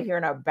down right here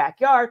in our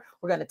backyard.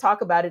 We're going to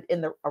talk about it in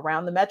the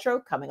Around the Metro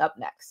coming up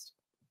next.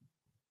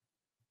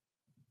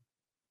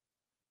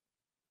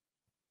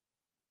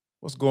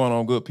 What's going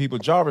on, good people?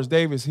 Jarvis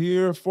Davis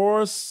here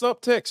for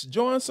Subtext.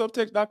 Join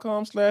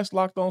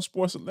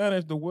subtext.com/LockedOnSportsAtlanta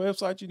is the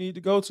website you need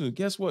to go to.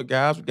 Guess what,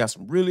 guys? We got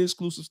some really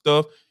exclusive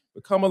stuff.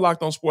 Become a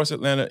Locked On Sports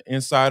Atlanta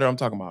insider. I'm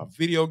talking about not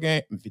video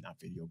game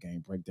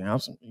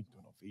breakdowns.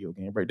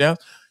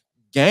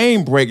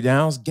 Game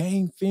breakdowns,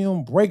 game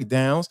film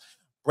breakdowns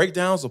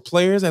of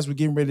players as we're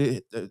getting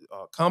ready.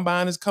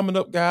 Combine is coming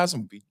up, guys. I'm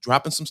going to be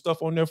dropping some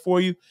stuff on there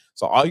for you.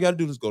 So all you got to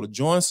do is go to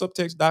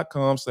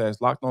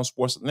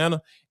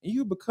joinsubtext.com/LockedOnSportsAtlanta, and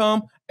you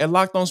become a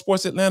Locked On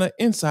Sports Atlanta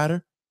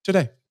insider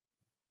today.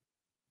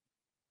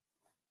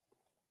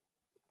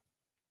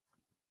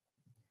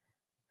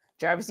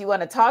 Jarvis, you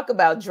want to talk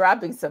about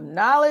dropping some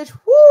knowledge?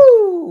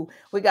 Woo!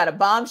 We got a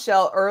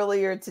bombshell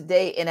earlier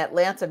today in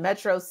Atlanta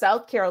Metro.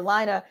 South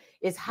Carolina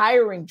is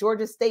hiring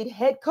Georgia State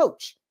head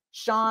coach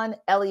Shawn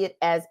Elliott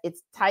as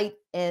its tight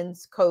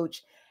ends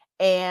coach.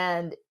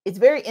 And it's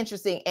very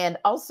interesting. And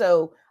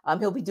also,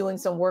 he'll be doing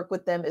some work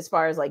with them as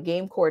far as like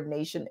game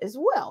coordination as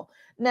well.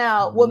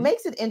 Now, what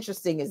makes it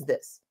interesting is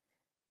this.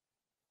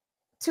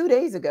 2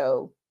 days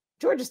ago,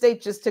 Georgia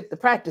State just took the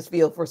practice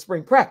field for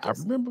spring practice.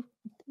 I remember.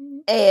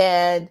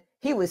 And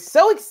he was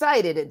so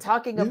excited and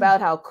talking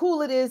about how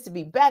cool it is to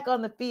be back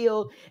on the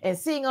field and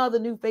seeing all the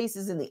new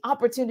faces and the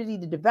opportunity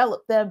to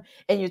develop them.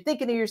 And you're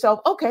thinking to yourself,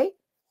 okay,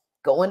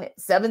 going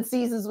 7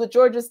 seasons with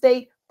Georgia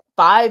State,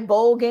 5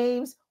 bowl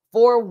games,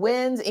 4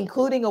 wins,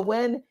 including a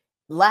win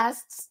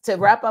to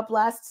wrap up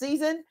last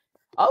season.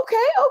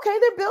 Okay,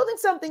 they're building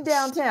something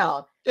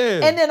downtown.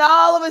 Yeah. And then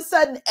all of a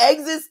sudden,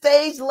 exit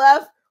stage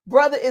left.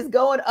 Brother is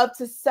going up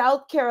to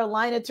South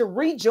Carolina to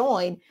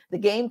rejoin the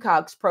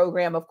Gamecocks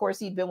program. Of course,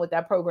 he'd been with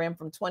that program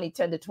from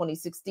 2010 to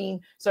 2016,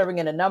 serving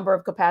in a number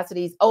of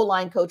capacities.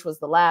 O-line coach was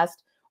the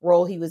last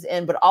role he was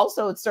in, but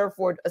also it served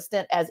for a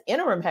stint as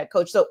interim head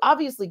coach. So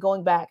obviously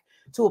going back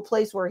to a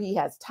place where he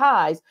has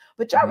ties.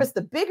 But Jarvis,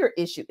 the bigger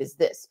issue is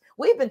this.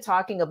 We've been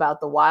talking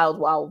about the wild,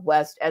 wild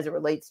west as it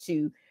relates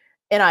to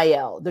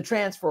NIL, the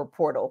transfer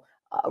portal,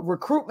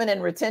 recruitment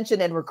and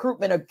retention, and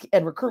recruitment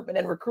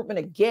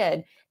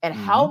again, and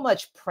how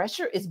much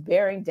pressure is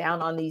bearing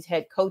down on these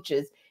head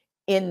coaches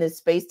in this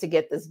space to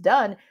get this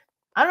done.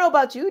 I don't know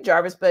about you,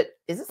 Jarvis, but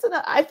is this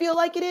I feel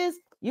like it is.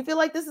 You feel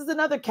like this is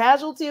another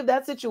casualty of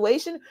that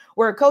situation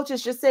where a coach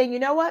is just saying, you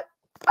know what?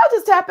 I'll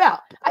just tap out.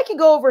 I can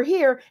go over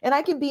here and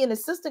I can be an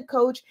assistant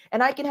coach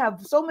and I can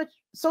have so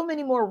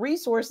many more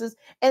resources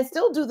and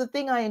still do the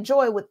thing I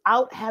enjoy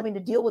without having to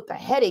deal with the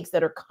headaches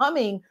that are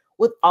coming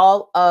with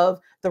all of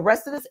the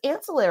rest of this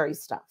ancillary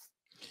stuff.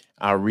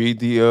 I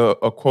read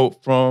a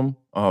quote from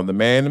the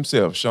man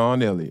himself,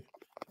 Shawn Elliott.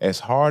 As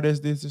hard as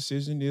this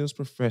decision is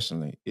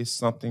professionally, it's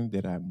something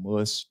that I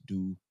must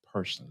do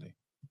personally.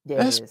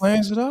 That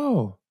explains it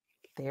all.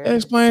 That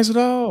explains it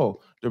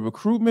all. The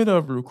recruitment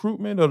of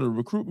recruitment of the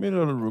recruitment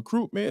of the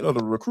recruitment of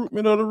the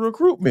recruitment of the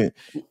recruitment.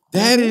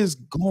 That is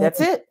going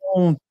That's it.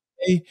 on.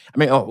 I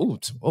mean,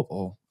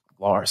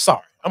 Lord,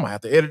 sorry. I'm gonna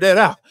have to edit that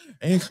out.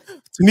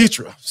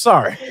 Tenitra,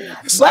 sorry.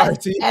 Sorry,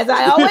 But as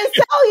I always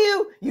tell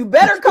you, you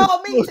better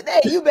call me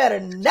today. You better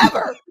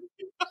never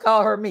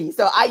call her me.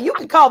 So you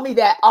can call me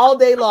that all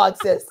day long,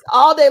 sis.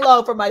 All day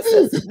long for my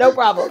sis. No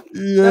problem.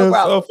 Yes. No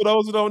problem. For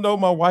those who don't know,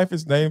 my wife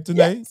is named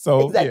Tanae. Yeah,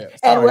 so exactly.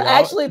 yeah. And we're y'all.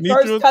 actually Tenitra,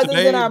 first cousins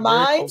Tanae, in our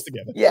minds.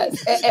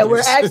 Yes. And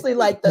we're actually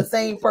like the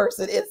same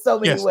person in so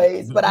many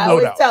ways. But I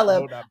always tell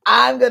him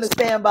I'm gonna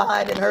stand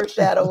behind in her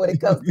shadow when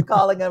it comes to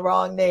calling a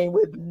wrong name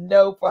with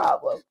no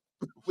problem.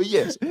 But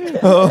yes,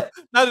 not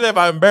that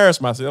I embarrass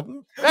myself.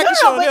 Back to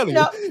Shawn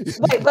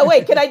Elliott.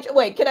 Wait.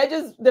 Can I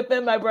just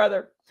defend my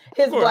brother?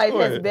 His wife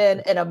has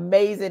been an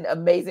amazing,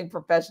 amazing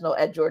professional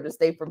at Georgia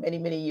State for many,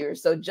 many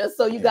years. So just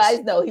so you guys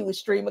know, he was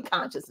stream of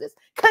consciousness.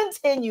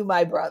 Continue,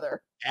 my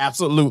brother.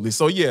 Absolutely.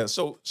 So yeah,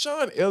 so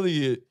Shawn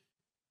Elliott,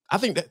 I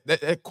think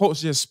that quote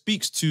just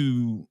speaks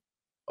to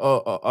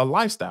a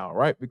lifestyle,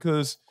 right?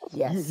 Because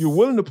you're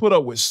willing to put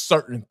up with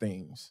certain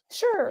things.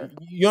 Sure.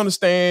 You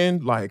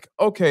understand, like,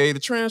 okay, the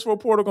transfer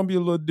portal gonna be a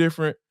little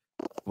different,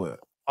 but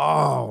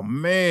oh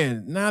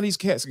man, now these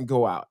cats can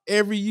go out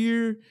every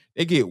year.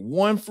 They get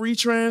one free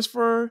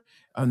transfer.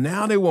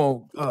 Now they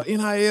want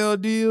NIL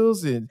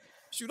deals. And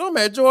shoot, I'm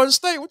at Georgia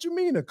State. What you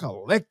mean a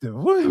collective?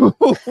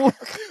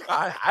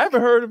 I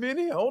haven't heard of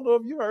any. I don't know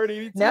if you heard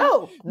anything.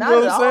 No,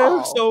 not at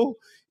all.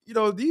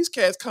 So, these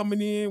cats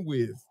coming in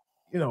with,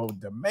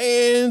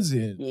 demands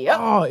and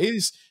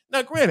it's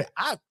now granted,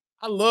 I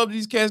love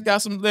these cats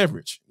got some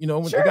leverage, when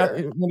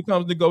it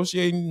comes to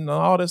negotiating and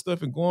all that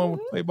stuff and going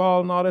with play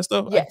ball and all that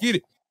stuff. I get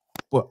it.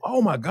 But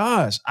oh my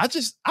gosh,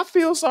 I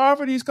feel sorry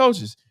for these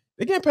coaches.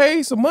 They getting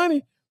paid some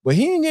money, but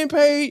he ain't getting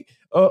paid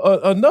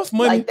enough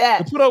money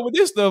to put up with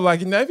this stuff.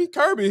 Like, if he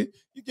Kirby,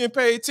 you get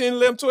paid $10,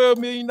 $11, $12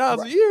 million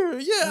a year.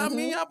 Yeah, I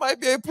mean, I might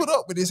be able to put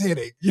up with this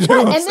headache. You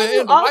know what I'm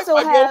saying? You also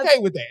might be okay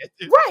with that.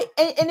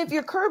 Right. And if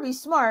you're Kirby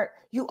Smart,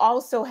 you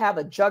also have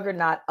a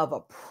juggernaut of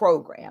a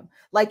program.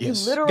 Like you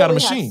literally got a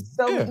machine.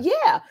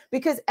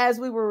 Because as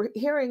we were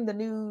hearing the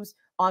news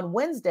on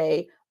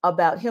Wednesday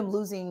about him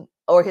losing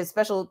or his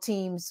special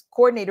teams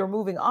coordinator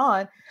moving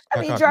on,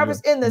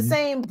 Jarvis, in the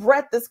same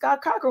breath that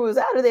Scott Cochran was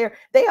out of there,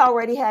 they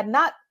already had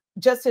not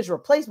just his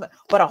replacement,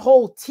 but a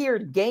whole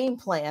tiered game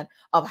plan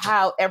of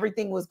how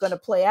everything was going to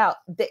play out.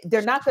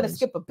 They're not going to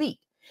skip a beat.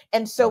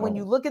 And so when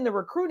you look in the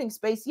recruiting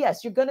space,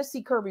 yes, you're going to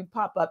see Kirby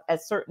pop up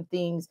at certain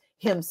things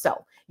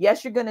himself.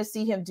 Yes, you're going to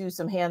see him do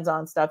some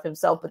hands-on stuff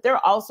himself, but there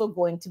are also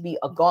going to be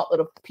a gauntlet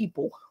of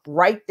people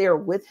right there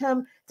with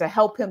him to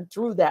help him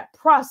through that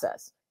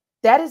process.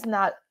 That is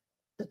not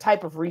the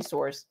type of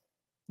resource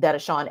that a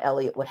Shawn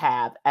Elliott would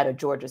have at a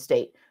Georgia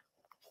State.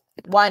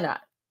 Why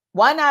not?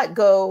 Why not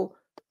go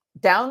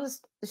down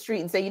the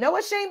street and say, you know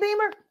what, Shane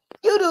Beamer,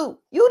 you do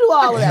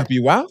all of that. Help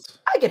you out.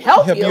 I can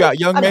help you out,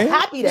 young man. I'm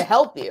happy to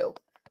help you,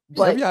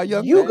 but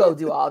you go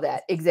do all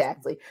that.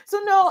 Exactly. So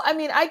no,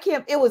 I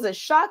can't. It was a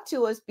shock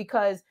to us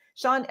because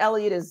Shawn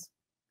Elliott is,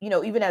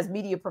 even as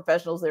media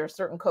professionals, there are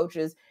certain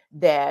coaches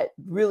that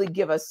really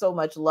give us so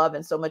much love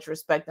and so much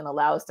respect and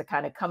allow us to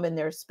kind of come in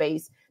their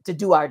space to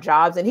do our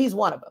jobs. And he's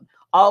one of them,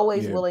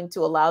 always willing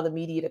to allow the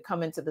media to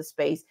come into the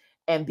space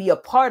and be a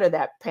part of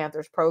that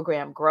Panthers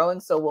program growing.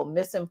 So we'll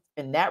miss him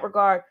in that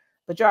regard.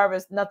 But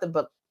Jarvis, nothing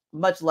but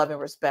much love and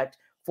respect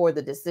for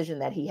the decision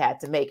that he had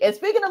to make. And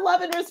speaking of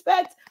love and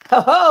respect,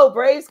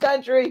 Braves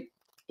country,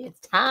 it's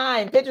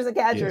time. Pitchers and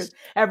catchers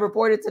have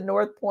reported to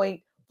North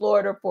Point,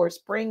 Florida for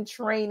spring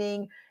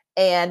training.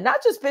 And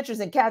not just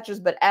pitchers and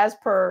catchers, but as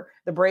per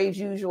the Braves'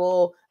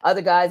 usual,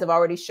 other guys have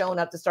already shown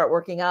up to start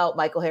working out.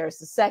 Michael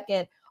Harris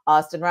II,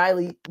 Austin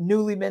Riley,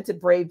 newly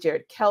minted Brave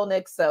Jared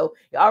Kelnick. So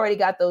you already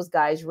got those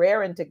guys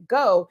raring to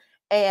go.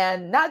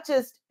 And not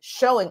just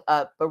showing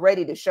up, but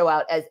ready to show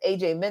out. As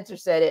AJ Minter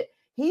said it,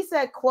 he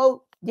said,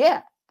 quote,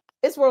 yeah,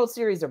 it's World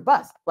Series or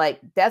bust.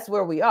 Like, that's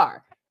where we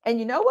are. And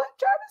you know what,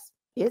 Jarvis?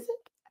 Is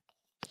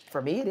it?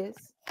 For me, it is.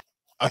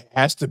 It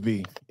has to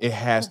be. It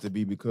has to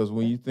be, because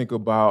when you think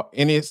about,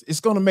 and it's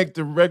going to make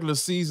the regular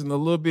season a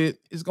little bit,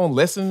 it's going to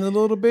lessen a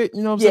little bit,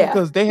 you know what I'm saying?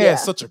 Because they had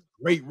such a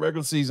great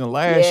regular season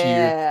last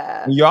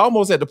year. And you're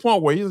almost at the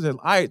point where you're just,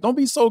 all right, don't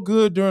be so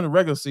good during the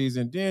regular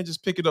season, then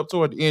just pick it up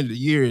toward the end of the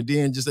year and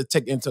then just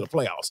take it into the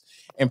playoffs.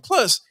 And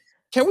plus,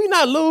 can we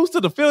not lose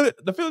to the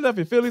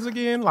Philadelphia Phillies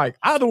again? Like,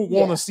 I don't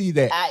want to see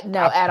that. I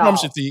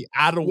promise you, T,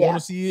 I don't want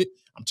to see it.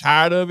 I'm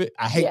tired of it.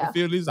 I hate the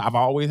Phillies. I've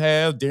always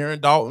have. Darren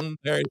Dalton,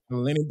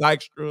 Lenny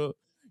Dykstra,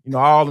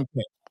 all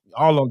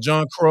them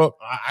John Kruk.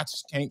 I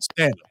just can't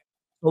stand them.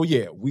 So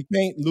yeah, we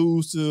can't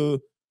lose to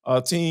a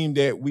team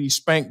that we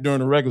spanked during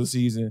the regular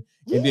season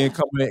and then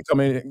come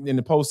in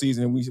the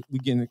postseason and we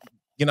getting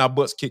our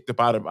butts kicked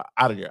up out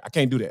of there. I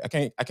can't do that.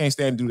 I can't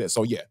stand to do that.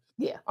 So yeah,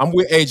 I'm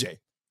with AJ.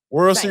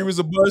 World Series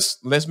of bust.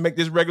 Let's make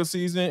this regular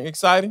season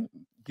exciting.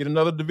 Get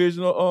another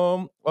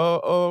divisional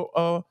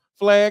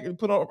flag and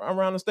put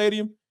around the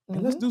stadium,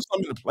 and let's do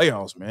something in the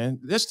playoffs,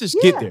 man. Let's just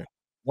get there.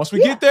 Once we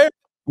get there,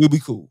 we'll be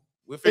cool.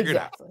 We'll figure it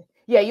out. Exactly.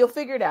 Yeah, you'll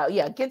figure it out.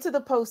 Yeah, get to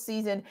the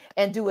postseason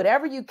and do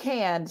whatever you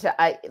can to.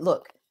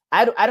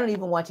 I don't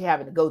even want you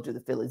having to go to the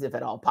Phillies if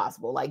at all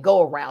possible. Like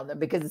go around them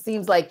because it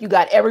seems like you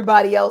got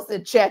everybody else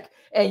in check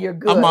and you're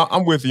good.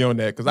 I'm with you on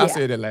that because I Yeah.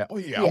 said that like, oh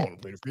yeah, I Yeah. want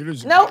to play the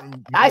Phillies. Nope,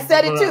 I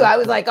said it too. I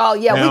was like, oh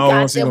yeah, we Now I don't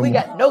got see them. no We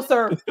more. got no,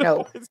 sir.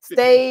 No,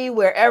 stay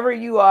wherever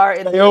you are.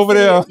 In Stay over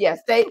there. Yeah,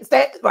 stay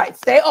right.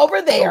 Stay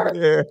over there. Over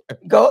there.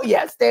 Go,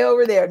 yeah, stay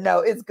over there. No,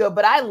 it's good.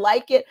 But I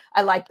like it.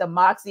 I like the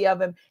moxie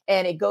of him.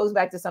 And it goes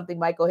back to something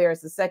Michael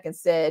Harris II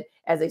said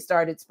as they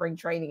started spring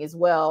training as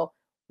well.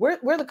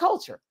 We're the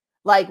culture.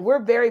 Like we're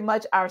very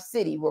much our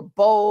city. We're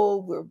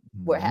bold.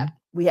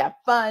 We have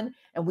fun,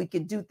 and we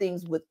can do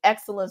things with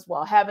excellence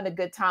while having a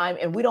good time.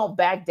 And we don't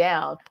back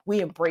down.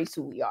 We embrace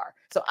who we are.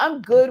 So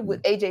I'm good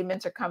with AJ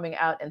Minter coming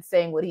out and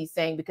saying what he's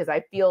saying because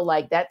I feel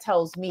like that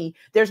tells me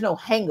there's no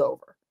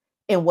hangover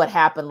in what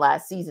happened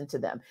last season to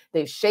them.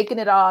 They've shaken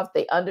it off.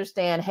 They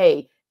understand,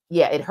 hey,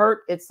 yeah, it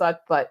hurt, it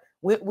sucked, but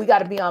we got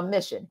to be on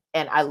mission.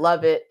 And I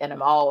love it. And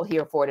I'm all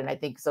here for it. And I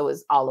think so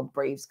is all of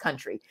Braves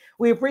country.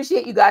 We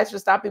appreciate you guys for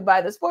stopping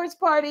by the sports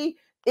party.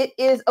 It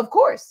is, of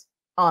course,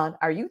 on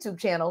our YouTube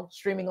channel,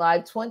 streaming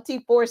live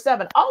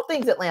 24/7, all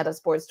things Atlanta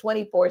sports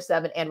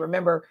 24/7. And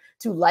remember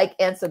to like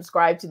and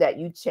subscribe to that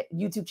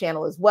YouTube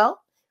channel as well.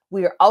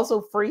 We are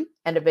also free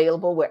and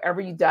available wherever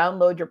you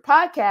download your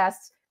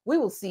podcasts. We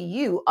will see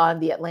you on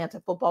the Atlanta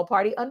Football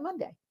Party on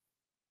Monday.